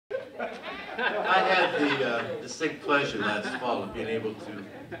I had the distinct pleasure last fall of being able to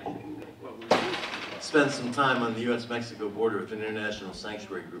spend some time on the U.S.-Mexico border with an international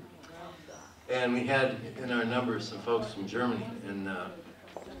sanctuary group. And we had in our numbers some folks from Germany, and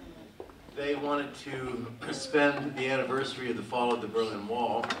they wanted to spend the anniversary of the fall of the Berlin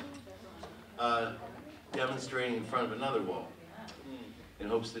Wall demonstrating in front of another wall in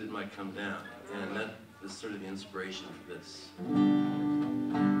hopes that it might come down. And that is sort of the inspiration for this.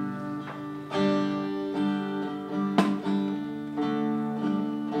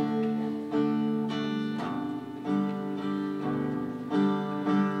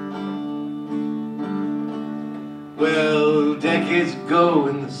 Well, decades ago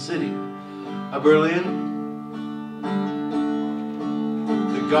in the city of Berlin,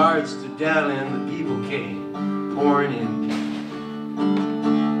 the guards stood down and the people came pouring in.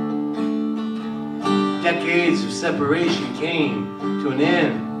 Decades of separation came to an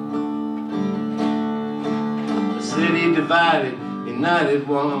end. The city divided, united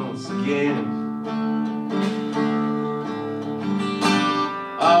once again.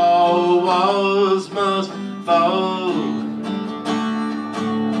 All walls must fall.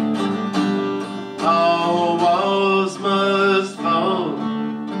 All walls must fall.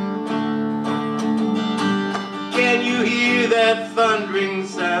 Can you hear that thundering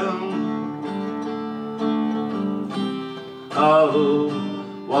sound? All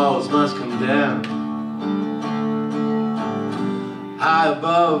walls must come down. High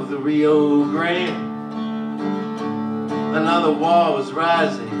above the Rio Grande, another wall was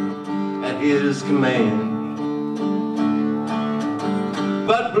rising at his command.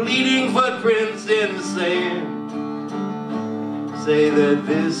 But bleeding footprints in the sand say that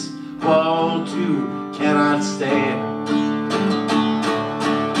this wall too cannot stand.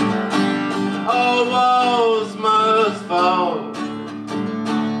 All walls must fall.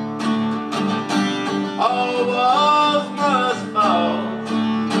 All walls must fall.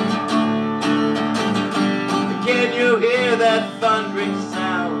 Can you hear that thundering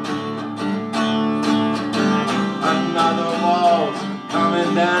sound? Another wall's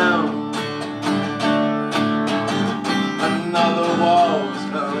coming down. Another wall's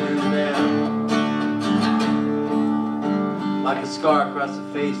coming down. Like a scar across the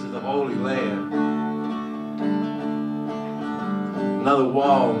face of the Holy Land, another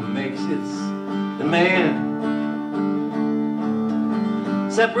wall makes its demand.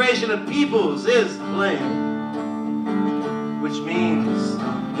 Separation of peoples is the plan, which means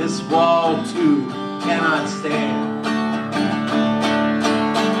this wall too cannot stand.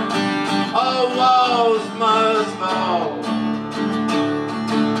 All walls must fall.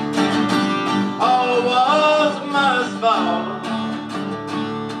 All walls must fall.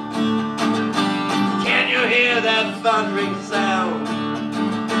 Can you hear that thundering sound?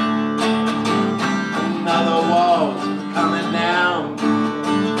 Another wall's coming down.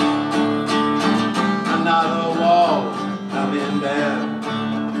 Another wall's coming down.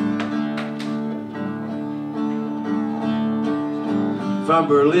 From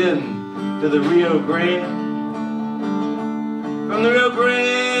Berlin to the Rio Grande, from the Rio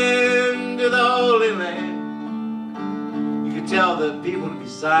Grande to the Holy Land, you could tell the people to be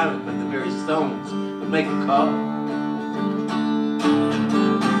silent, but the very stones would make a call.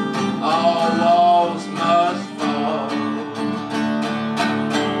 All walls must fall.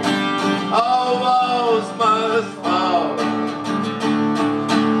 All walls must fall.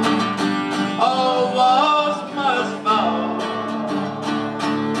 All walls must fall.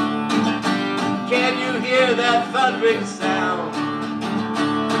 Can you hear that thundering sound?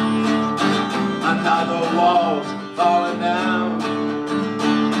 Another wall's falling down.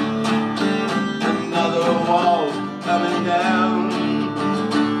 Another wall's coming down.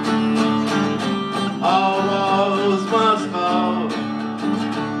 All walls must fall.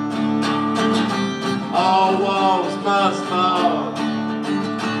 All walls must fall.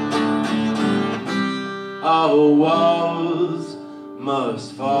 All walls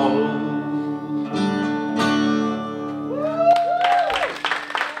must fall.